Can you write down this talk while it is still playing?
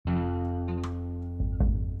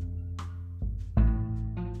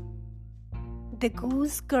The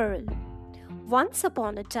Goose Girl. Once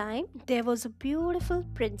upon a time, there was a beautiful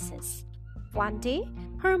princess. One day,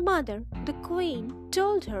 her mother, the queen,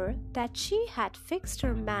 told her that she had fixed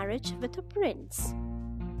her marriage with a prince.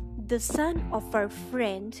 The son of her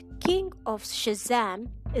friend, King of Shazam,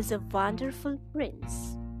 is a wonderful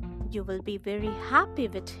prince. You will be very happy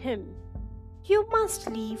with him. You must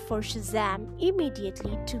leave for Shazam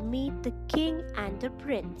immediately to meet the king and the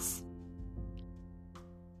prince,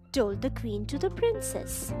 told the queen to the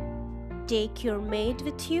princess. Take your maid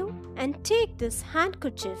with you and take this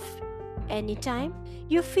handkerchief. Anytime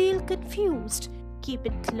you feel confused, keep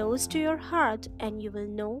it close to your heart and you will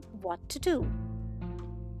know what to do.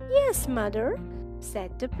 Yes, mother,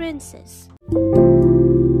 said the princess.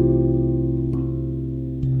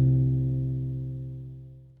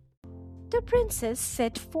 The princess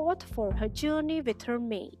set forth for her journey with her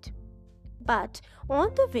maid. But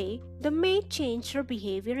on the way, the maid changed her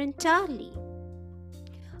behavior entirely.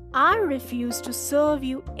 I refuse to serve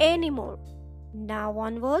you anymore. Now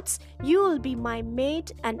onwards, you will be my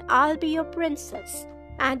maid and I'll be your princess.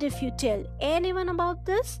 And if you tell anyone about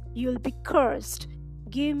this, you'll be cursed.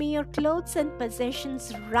 Give me your clothes and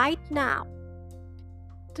possessions right now.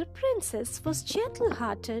 The princess was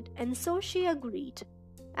gentle-hearted and so she agreed.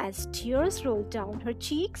 As tears rolled down her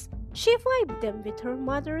cheeks, she wiped them with her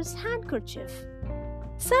mother's handkerchief.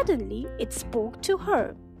 Suddenly, it spoke to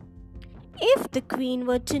her. If the queen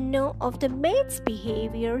were to know of the maid's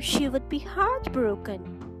behavior, she would be heartbroken.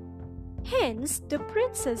 Hence, the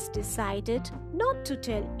princess decided not to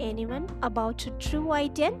tell anyone about her true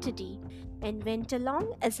identity and went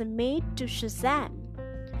along as a maid to Shazam.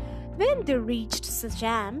 When they reached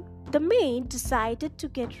Shazam, the maid decided to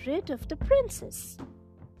get rid of the princess.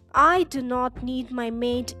 I do not need my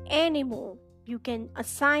maid anymore. You can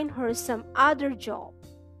assign her some other job,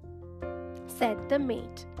 said the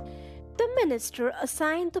maid. The minister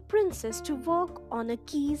assigned the princess to work on a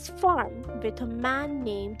geese farm with a man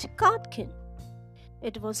named Katkin.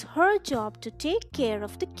 It was her job to take care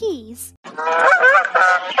of the geese.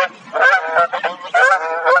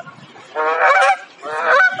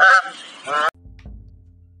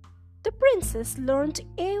 The princess learned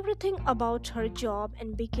everything about her job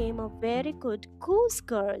and became a very good goose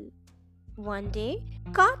girl. One day,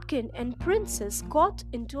 Katkin and princess got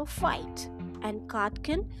into a fight, and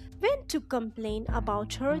Katkin went to complain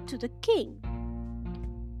about her to the king.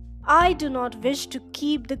 I do not wish to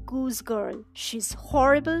keep the goose girl. She's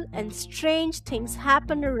horrible and strange things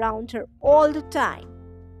happen around her all the time.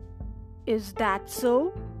 Is that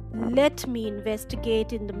so? Let me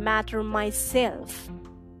investigate in the matter myself.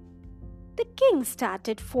 The king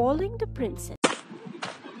started following the princess.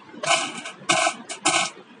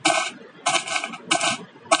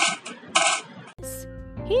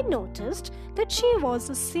 He noticed that she was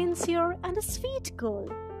a sincere and a sweet girl,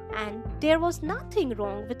 and there was nothing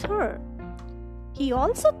wrong with her. He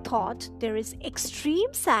also thought there is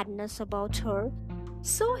extreme sadness about her,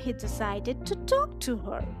 so he decided to talk to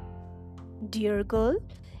her. Dear girl,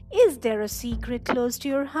 is there a secret close to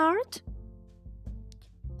your heart?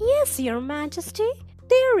 Yes, your majesty,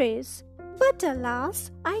 there is. But alas,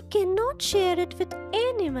 I cannot share it with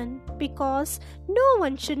anyone because no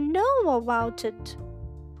one should know about it.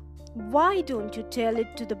 Why don't you tell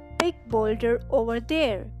it to the big boulder over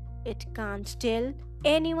there? It can't tell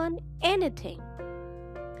anyone anything.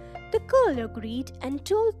 The girl agreed and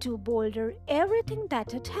told to Boulder everything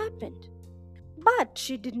that had happened. But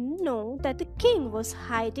she didn't know that the king was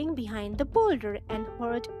hiding behind the boulder and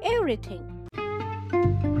heard everything.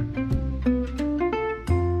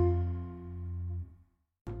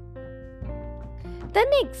 The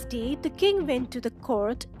next day, the king went to the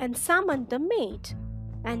court and summoned the maid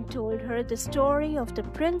and told her the story of the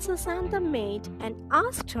princess and the maid and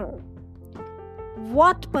asked her,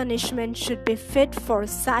 what punishment should be fit for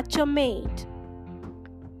such a maid?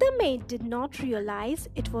 The maid did not realize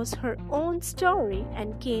it was her own story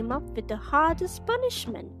and came up with the hardest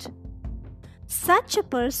punishment. Such a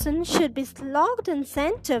person should be flogged and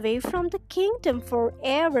sent away from the kingdom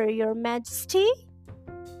forever, your majesty.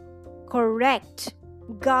 Correct.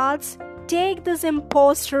 Guards, take this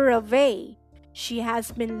impostor away. She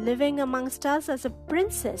has been living amongst us as a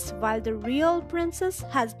princess while the real princess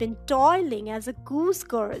has been toiling as a goose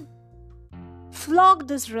girl. Flog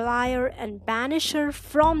this liar and banish her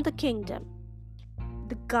from the kingdom.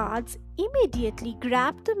 The guards immediately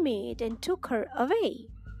grabbed the maid and took her away.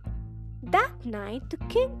 That night, the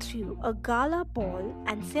king threw a gala ball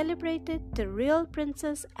and celebrated the real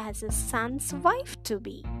princess as his son's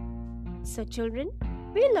wife-to-be. So, children,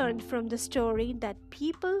 we learned from the story that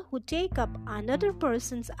people who take up another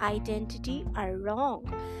person's identity are wrong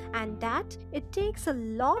and that it takes a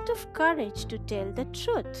lot of courage to tell the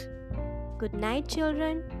truth. Good night,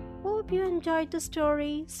 children. Hope you enjoyed the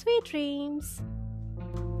story. Sweet dreams.